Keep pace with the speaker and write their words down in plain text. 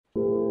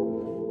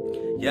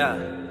Yeah,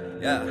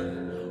 yeah.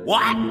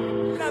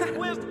 What? That's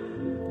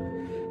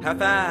wisdom. High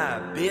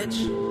five,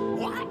 bitch.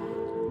 What?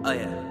 Oh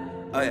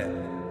yeah, oh yeah.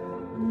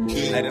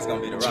 Hey, this gonna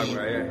be the rock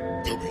right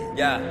here.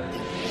 Yeah,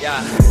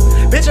 yeah.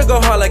 Bitch, I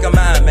go hard like a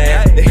mind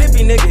man. The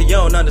hippie nigga, you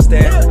don't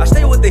understand. I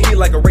stay with the heat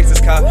like a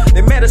racist cop.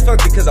 They mad as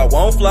fuck because I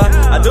won't fly.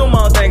 I do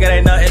my own thing, it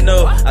ain't nothing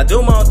new. I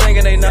do my own thing,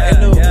 it ain't nothing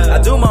new. I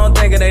do my own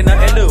thing, it ain't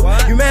nothing new.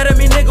 You mad at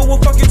me, nigga? Well,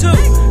 fuck you too.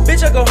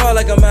 Bitch, I go hard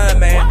like a mind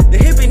man. The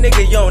hippie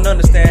nigga, you don't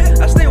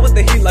understand. I stay with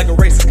the heat like a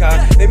racist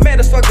cop. They mad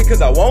as fuck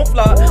because I won't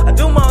fly. I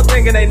do my own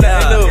thing, it ain't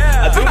nothing new.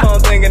 I do my own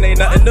thing, it ain't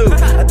nothing new.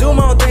 I do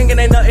my own thing, it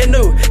ain't nothing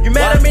new. You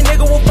mad at me,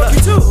 nigga? Well, fuck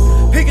you too.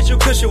 Pikachu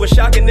cushion was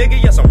shocking,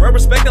 nigga. Yes, I'm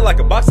respected like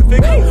a boxing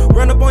figure.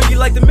 Run up on you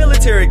like the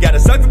military. Gotta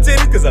suck the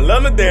titties cause I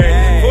love my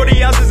dairy.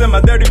 40 ounces in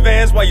my dirty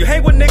vans while you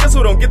hang with niggas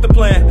who don't get the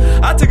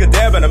plan. I took a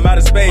dab and I'm out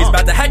of space.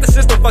 About to hack the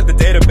system, fuck the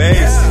database.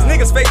 These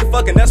niggas fake the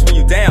fucking, that's when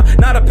you down.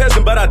 Not a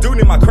peasant, but I do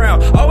need my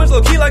crown. Always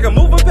low key like I'm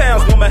moving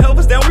pounds. When my health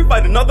is down, we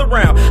fight another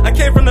round. I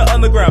came from the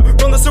underground,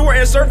 from the sewer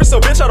and surface, so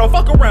bitch, I don't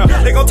fuck around.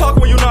 They gon' talk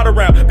when you're not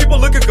around. People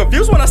looking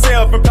confused when I say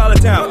I'm from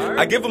Pilot Town.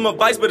 I give them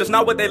advice, but it's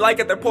not what they like.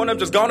 At that point, I'm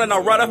just gone and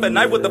I'll run off at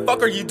night. What the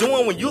fuck are you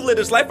doing when you live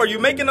this life? Are you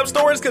making up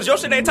stories cause your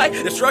shit ain't tight?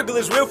 The struggle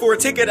is real for a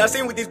ticket. I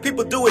seen what these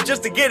people do it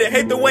just to get it.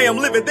 Hate the way I'm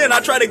living, then I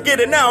try to get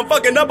it. Now I'm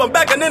fucking up, I'm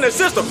backing in the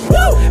system. Woo!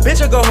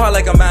 Bitch, I go hard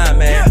like a mind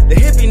man. The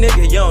hippie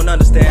nigga, you don't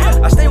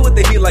understand. I stay with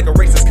the heat like a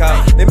racist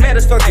cop. They mad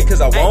as fuck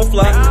because I won't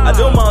fly. I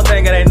do my own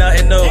thing, it ain't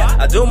nothing new.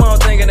 I do my own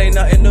thing, it ain't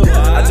nothing new.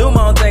 I do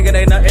my own thing, it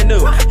ain't nothing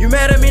new. You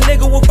mad at me,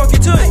 nigga? Well, fuck you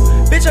too.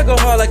 Bitch, I go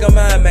hard like a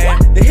mind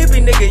man. The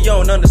hippie nigga, you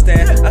don't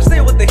understand. I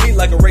stay with the heat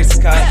like a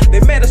racist cop. They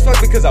mad as fuck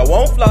because I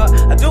won't fly.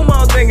 I do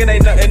my own thing, it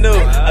ain't nothing new.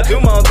 I do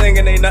my own thing,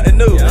 it ain't nothing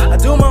new. I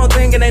do my own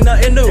thing, it ain't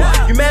nothing new.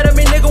 You mad at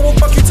me, nigga? Well,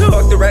 fuck you too.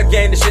 Fuck the rap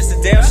game, this shit's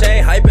a damn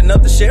shame. Hyping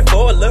up the shit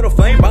for a little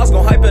flame. Boss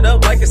gon' hype it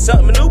up like it's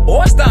something new.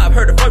 Boy, stop,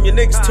 heard it from your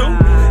niggas too.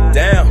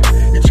 Damn,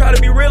 you try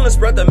to be real and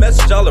spread the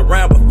message all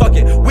around, but fuck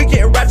it, we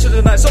getting ratchet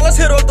tonight. So let's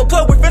hit off the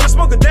plug, we finna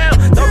smoke it down.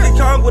 Donkey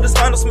Kong with his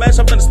final smash,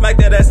 I'm finna smack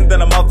that ass and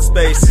then I'm off the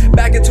space.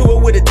 Back into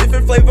it with a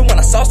different flavor. When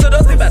I sauce it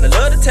up, they better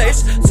love the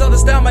taste. So the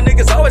style, my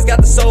niggas always got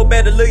the soul.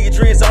 Better live your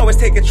dreams, always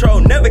take control.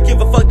 Never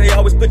give a fuck, they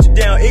always put you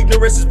down.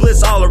 Ignorance is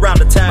bliss all around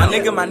the town.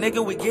 My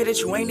nigga, we get it,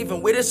 you ain't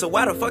even with it. So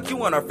why the fuck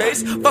you on our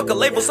face? Fuck a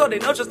label so they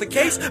know just the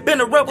case.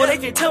 Been a rebel, they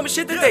can't tell me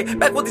shit today.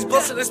 Back with these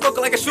blunts and they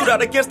smoking like a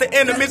shootout against the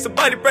enemy.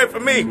 Somebody pray for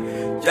me.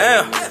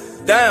 Damn,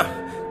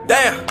 damn,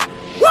 damn.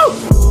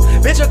 Woo!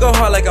 Bitch, I go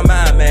hard like a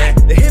mind man.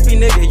 The hippie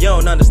nigga, you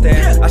don't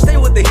understand. I stay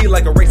with the heat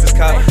like a racist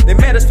cop. They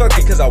mad as fuck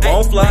because I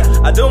won't fly.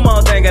 I do my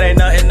own thing, it ain't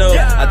nothing new.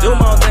 I do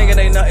my own thing, it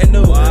ain't nothing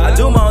new. I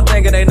do my own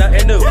thing, it ain't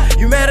nothing new.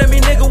 You mad at me,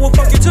 nigga? Well,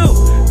 fuck you too.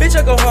 Bitch,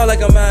 I go hard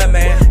like a mind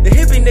man. The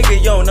hippie nigga,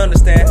 you don't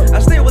understand. I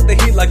stay with the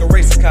heat like a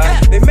racist cop.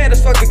 They mad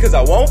as fuck because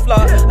I won't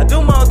fly. I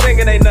do my own thing,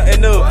 it ain't nothing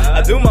new.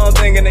 I do my own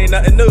thing, it ain't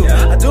nothing new.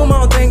 I do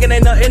my own thing, it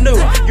ain't nothing new.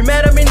 You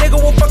mad at me, nigga?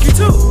 Well, fuck you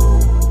too.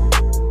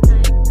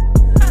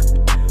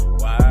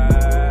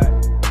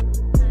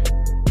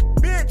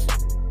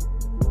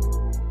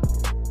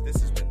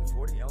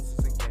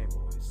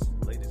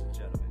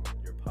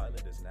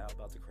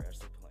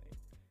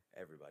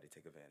 Everybody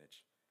take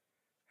advantage.